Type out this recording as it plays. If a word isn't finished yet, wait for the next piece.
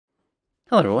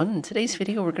Hello everyone, in today's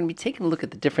video we're going to be taking a look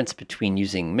at the difference between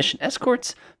using mission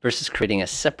escorts versus creating a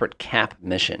separate cap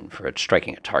mission for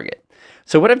striking a target.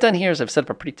 So what I've done here is I've set up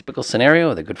a pretty typical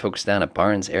scenario. The good folks down at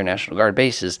Barnes Air National Guard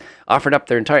Base has offered up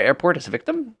their entire airport as a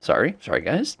victim. Sorry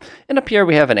guys. And up here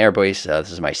we have an air base. This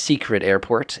is my secret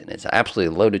airport, and it's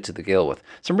absolutely loaded to the gill with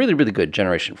some really good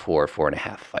Generation 4,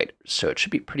 4.5 fighters. So it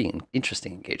should be pretty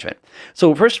interesting engagement.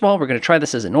 So first of all, we're going to try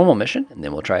this as a normal mission, and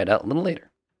then we'll try it out a little later.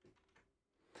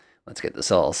 Let's get this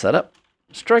all set up.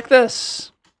 Strike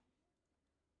this.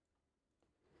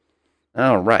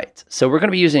 All right. So we're going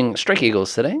to be using Strike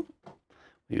Eagles today.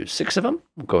 We use 6 of them.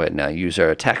 We'll go ahead and now use our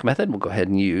attack method. We'll go ahead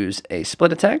and use a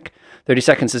split attack. 30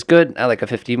 seconds is good. I like a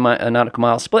 50 nautical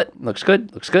mile split. Looks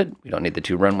good. Looks good. We don't need the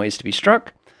 2 runways to be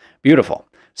struck. Beautiful.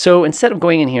 So instead of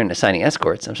going in here and assigning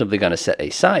escorts, I'm simply going to set a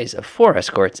size of 4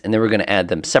 escorts, and then we're going to add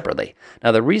them separately.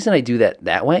 Now, the reason I do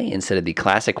that way instead of the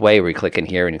classic way where you click in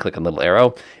here and you click on the little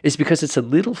arrow is because it's a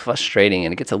little frustrating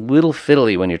and it gets a little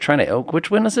fiddly when you're trying to, oh, which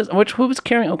one is this? Who was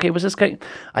carrying? Okay, was this guy?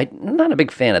 I'm not a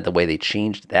big fan of the way they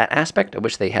changed that aspect. I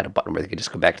wish they had a button where they could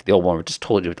just go back to the old one where it just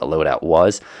told you what the loadout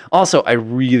was. Also, I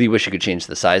really wish you could change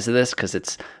the size of this because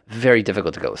it's very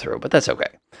difficult to go through, but that's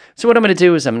okay. So what I'm going to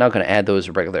do is I'm now going to add those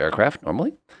regular aircraft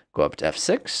normally. Go up to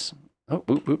F6. Oh,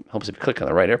 boop, boop. Helps if you click on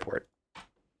the right airport.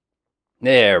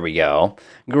 There we go.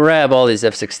 Grab all these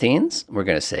F-16s. We're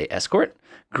going to say escort.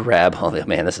 Grab all the...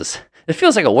 Man, it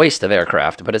feels like a waste of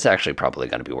aircraft, but it's actually probably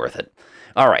going to be worth it.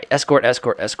 All right. Escort,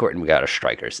 escort, escort, and we got our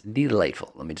strikers.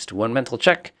 Delightful. Let me just do one mental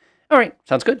check. All right.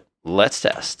 Sounds good. Let's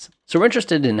test. So we're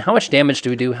interested in how much damage do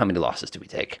we do? How many losses do we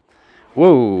take?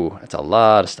 Whoa. That's a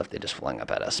lot of stuff they just flung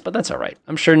up at us, but that's all right.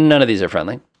 I'm sure none of these are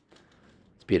friendly.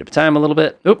 Speed up time a little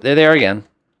bit. Oop, there they are again.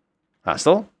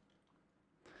 Hostile.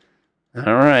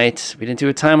 All right. We didn't do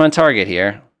a time on target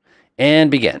here.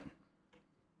 And begin.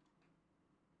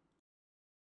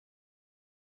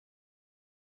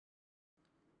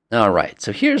 All right.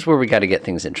 So here's where we got to get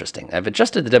things interesting. I've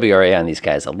adjusted the WRA on these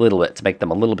guys a little bit to make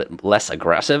them a little bit less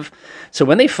aggressive. So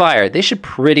when they fire, they should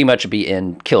pretty much be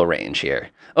in kill range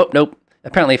here. Oh, nope.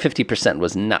 Apparently 50%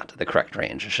 was not the correct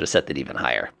range. I should have set that even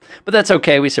higher. But that's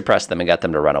okay. We suppressed them and got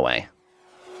them to run away.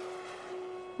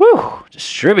 Woo!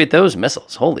 Distribute those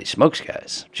missiles. Holy smokes,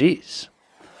 guys. Jeez.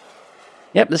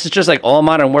 Yep, this is just like all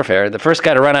modern warfare. The first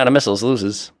guy to run out of missiles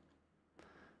loses.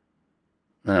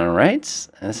 All right.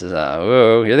 This is,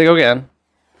 whoa, here they go again.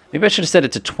 Maybe I should have set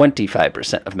it to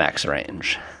 25% of max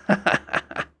range.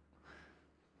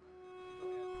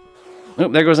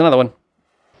 Oop, there goes another one.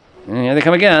 And here they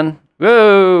come again.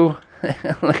 Whoa!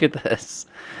 Look at this.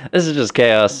 This is just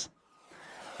chaos.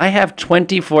 I have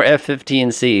 24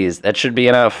 F-15Cs. That should be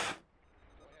enough.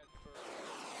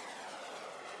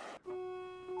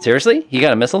 Seriously? He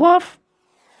got a missile off?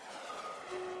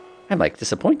 I'm like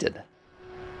disappointed.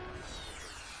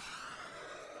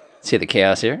 See the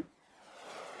chaos here?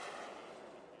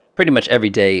 Pretty much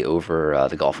every day over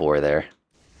the Gulf War there.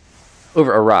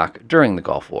 Over Iraq during the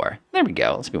Gulf War. There we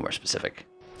go. Let's be more specific.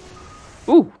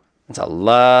 Ooh, that's a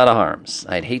lot of harms.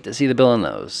 I'd hate to see the bill in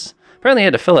those. Apparently you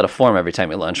had to fill out a form every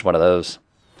time you launched one of those.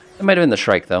 It might have been the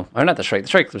Shrike, though. Or not the Shrike. The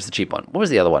Shrike was the cheap one. What was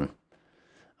the other one?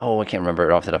 Oh, I can't remember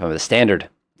it off the top of my head. The Standard.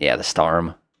 Yeah, the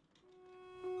Storm.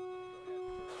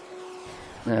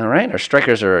 All right, our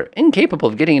strikers are incapable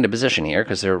of getting into position here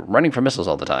because they're running for missiles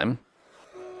all the time.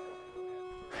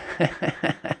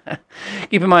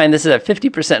 Keep in mind, this is at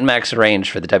 50% max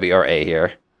range for the WRA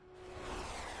here.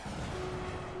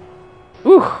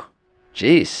 Whew,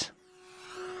 jeez.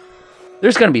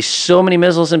 There's going to be so many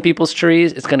missiles in people's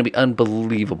trees, it's going to be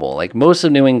unbelievable. Like, most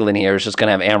of New England here is just going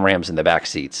to have AMRAAMs in the back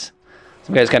seats.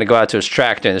 Some guy's going to go out to his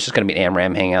tractor, and there's just going to be an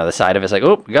AMRAAM hanging out of the side of it. It's like,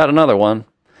 oh, we got another one.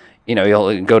 You know,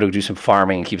 he'll go to do some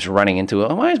farming and keeps running into it.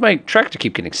 Oh, why does my tractor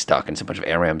keep getting stuck? And so a bunch of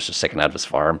AMRAAMs just sticking out of his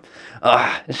farm.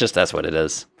 It's just, that's what it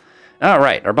is. All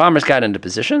right, our bombers got into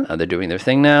position. They're doing their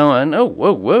thing now, and oh,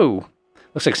 whoa, whoa.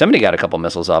 Looks like somebody got a couple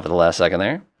missiles off at the last second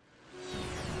there.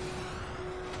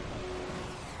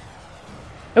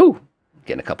 Oh,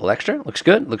 getting a couple extra. Looks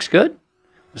good, looks good.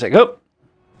 Looks like, oh,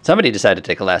 somebody decided to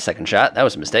take a last-second shot. That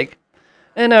was a mistake.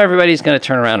 And now everybody's going to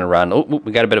turn around and run. Oh,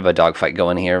 we got a bit of a dogfight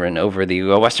going here and over the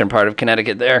western part of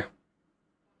Connecticut there.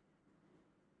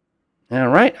 All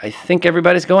right, I think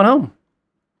everybody's going home.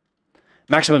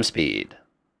 Maximum speed.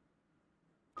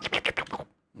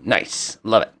 Nice,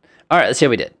 love it. All right, let's see how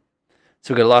we did.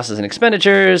 So we got losses and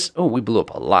expenditures. Oh, we blew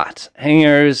up a lot.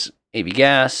 Hangars, AV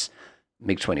gas,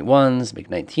 MiG-21s,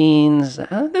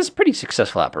 MiG-19s. This is a pretty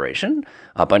successful operation.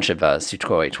 A bunch of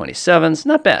Sukhoi 27s.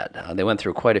 Not bad. They went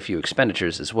through quite a few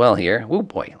expenditures as well here. Oh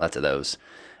boy, lots of those.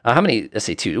 How many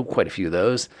SA2? Ooh, quite a few of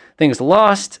those. Things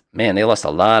lost. Man, they lost a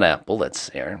lot of bullets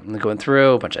here. I'm going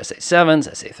through a bunch of SA7s,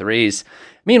 SA3s.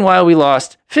 Meanwhile, we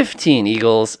lost 15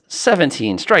 Eagles,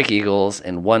 17 Strike Eagles,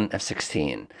 and 1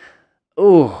 F-16.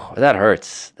 Ooh, that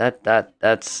hurts.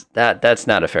 That's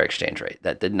not a fair exchange rate.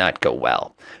 That did not go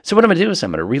well. So what I'm going to do is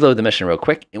I'm going to reload the mission real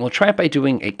quick, and we'll try it by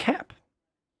doing a cap.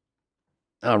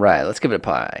 All right, let's give it a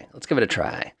pie. Let's give it a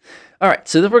try. All right,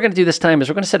 so what we're going to do this time is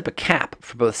we're going to set up a cap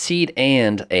for both Seed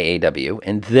and AAW,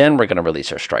 and then we're going to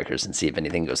release our strikers and see if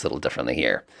anything goes a little differently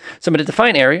here. So I'm going to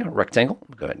define area, rectangle.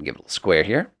 We'll go ahead and give it a square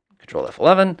here. Control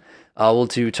F11. We'll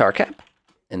do tar cap,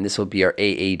 and this will be our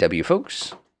AAW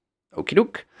folks. Okie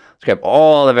doke. Let's grab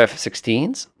all of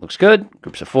F-16s. Looks good.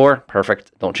 Groups of 4.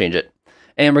 Perfect. Don't change it.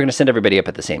 And we're going to send everybody up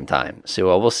at the same time.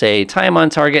 So we'll say time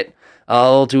on target.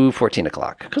 I'll do 14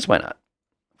 o'clock, because why not?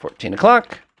 14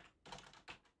 o'clock.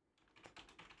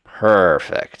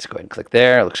 Perfect. Go ahead and click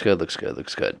there. Looks good, looks good,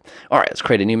 looks good. All right, let's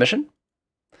create a new mission.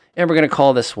 And we're going to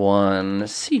call this one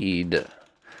Seed.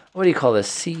 What do you call this?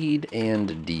 Seed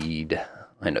and Deed.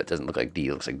 I know it doesn't look like D,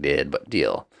 it looks like did, but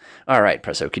deal. All right,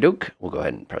 press okie doke. We'll go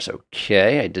ahead and press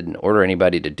OK. I didn't order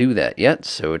anybody to do that yet,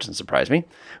 so it doesn't surprise me.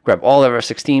 Grab all of our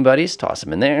 16 buddies, toss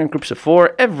them in there in groups of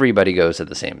 4. Everybody goes at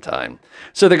the same time.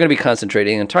 So they're going to be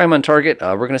concentrating on time on target.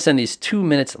 We're going to send these 2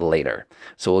 minutes later.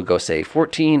 So we'll go say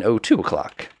 14:02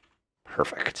 o'clock.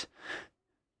 Perfect.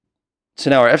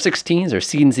 So now our F-16s, our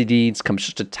Seeds and Deeds, comes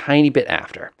just a tiny bit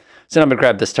after. So now I'm going to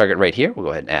grab this target right here. We'll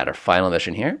go ahead and add our final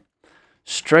mission here.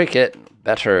 Strike it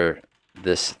better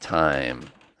this time.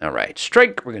 All right,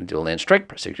 strike. We're going to do a land strike.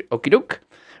 Press okie doke.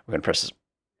 We're going to press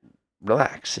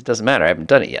relax. It doesn't matter. I haven't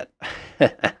done it yet.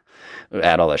 We'll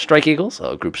add all our strike eagles,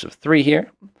 groups of 3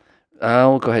 here.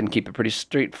 We'll go ahead and keep it pretty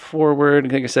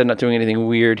straightforward. Like I said, not doing anything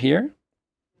weird here.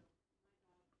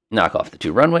 Knock off the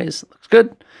 2 runways. Looks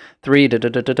good. 3,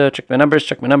 check my numbers,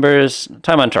 check my numbers.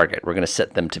 Time on target. We're going to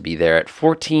set them to be there at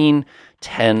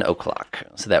 14:10 o'clock.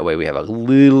 So that way we have a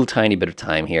little tiny bit of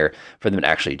time here for them to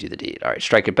actually do the deed. All right,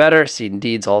 strike it better. Seed and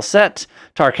Deed's all set.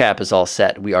 Tar cap is all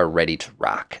set. We are ready to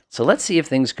rock. So let's see if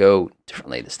things go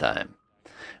differently this time.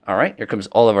 All right, here comes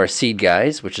all of our Seed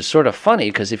guys, which is sort of funny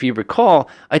because if you recall,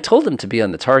 I told them to be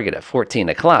on the target at 14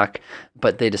 o'clock,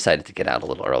 but they decided to get out a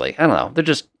little early. I don't know.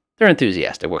 They're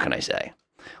enthusiastic. What can I say?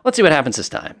 Let's see what happens this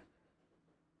time.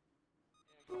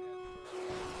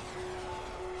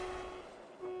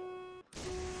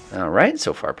 All right,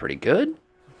 so far pretty good.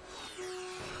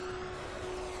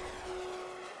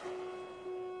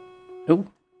 Ooh.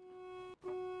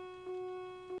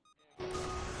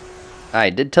 I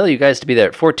did tell you guys to be there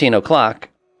at 14 o'clock.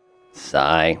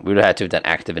 Sigh. We would have had to have done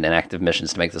active and inactive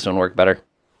missions to make this one work better.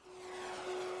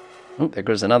 Oh, there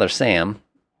goes another Sam.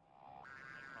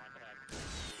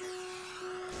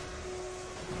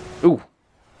 Ooh.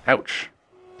 Ouch.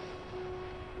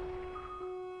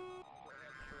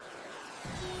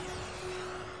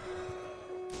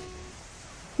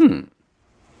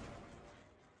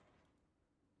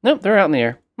 Nope, they're out in the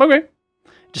air. Okay.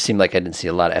 Just seemed like I didn't see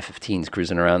a lot of F-15s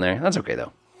cruising around there. That's okay,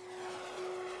 though.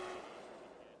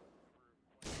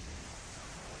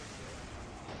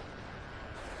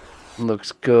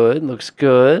 Looks good, looks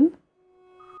good.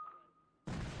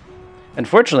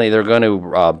 Unfortunately, they're going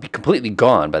to be completely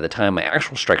gone by the time my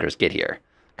actual strikers get here.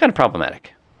 Kind of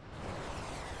problematic.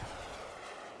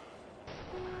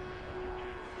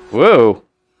 Whoa.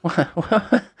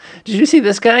 Did you see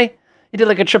this guy? He did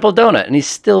like a triple donut, and he's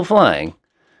still flying.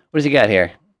 What does he got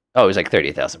here? Oh, he's like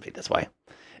 30,000 feet, that's why.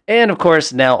 And, of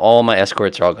course, now all my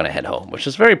escorts are all going to head home, which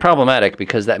is very problematic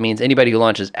because that means anybody who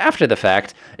launches after the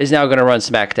fact is now going to run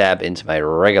smack dab into my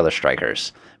regular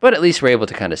strikers. But at least we're able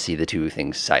to kind of see the two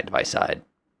things side by side.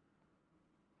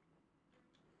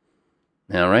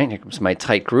 All right, here comes my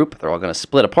tight group. They're all going to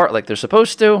split apart like they're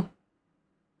supposed to.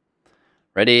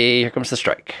 Ready, here comes the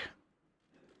strike.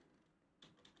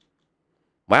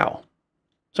 Wow.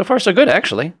 So far, so good,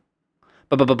 actually.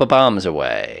 Bombs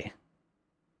away.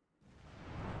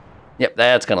 Yep,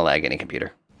 that's going to lag any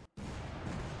computer.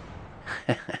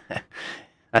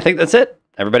 I think that's it.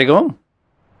 Everybody go home.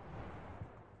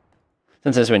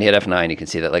 Sometimes when you hit F9, you can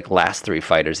see that like last 3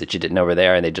 fighters that you didn't over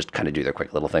there, and they just kind of do their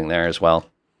quick little thing there as well.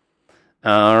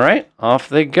 All right, off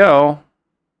they go.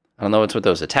 I don't know what's with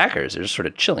those attackers. They're just sort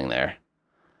of chilling there.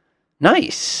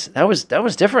 Nice. That was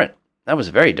different. That was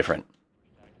very different.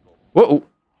 Whoa.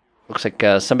 Looks like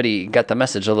somebody got the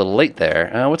message a little late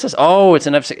there. What's this? Oh, it's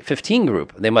an F-15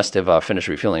 group. They must have finished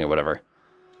refueling or whatever.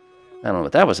 I don't know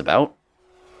what that was about.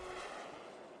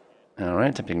 All right,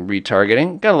 attempting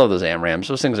retargeting. Gotta love those AMRAAMs.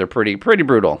 Those things are pretty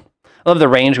brutal. I love the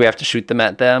range we have to shoot them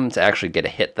at them to actually get a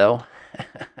hit, though.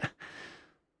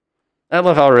 I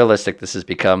love how realistic this has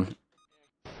become.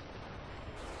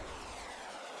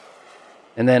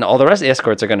 And then all the rest of the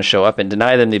escorts are going to show up and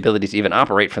deny them the ability to even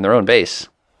operate from their own base.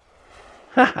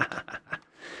 All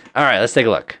right, let's take a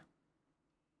look.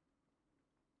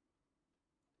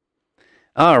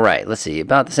 All right, let's see.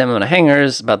 About the same amount of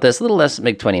hangars, about this, a little less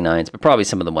MiG-29s, but probably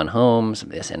some of them went home. Some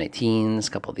of the SN-18s,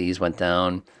 a couple of these went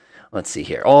down. Let's see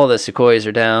here. All the Sukhois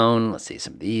are down. Let's see,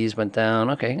 some of these went down.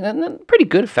 Okay, and then pretty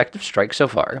good effective strike so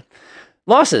far.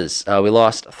 Losses. We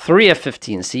lost 3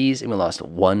 F-15Cs, and we lost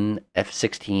 1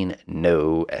 F-16,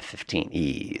 no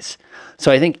F-15Es.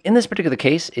 So I think in this particular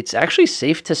case, it's actually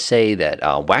safe to say that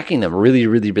whacking them really,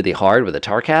 really, really hard with a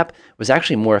tar cap was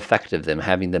actually more effective than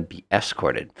having them be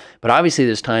escorted. But obviously,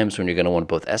 there's times when you're going to want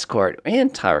both escort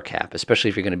and tar cap, especially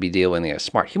if you're going to be dealing with a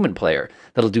smart human player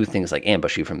that'll do things like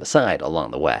ambush you from the side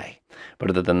along the way. But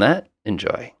other than that,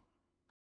 enjoy.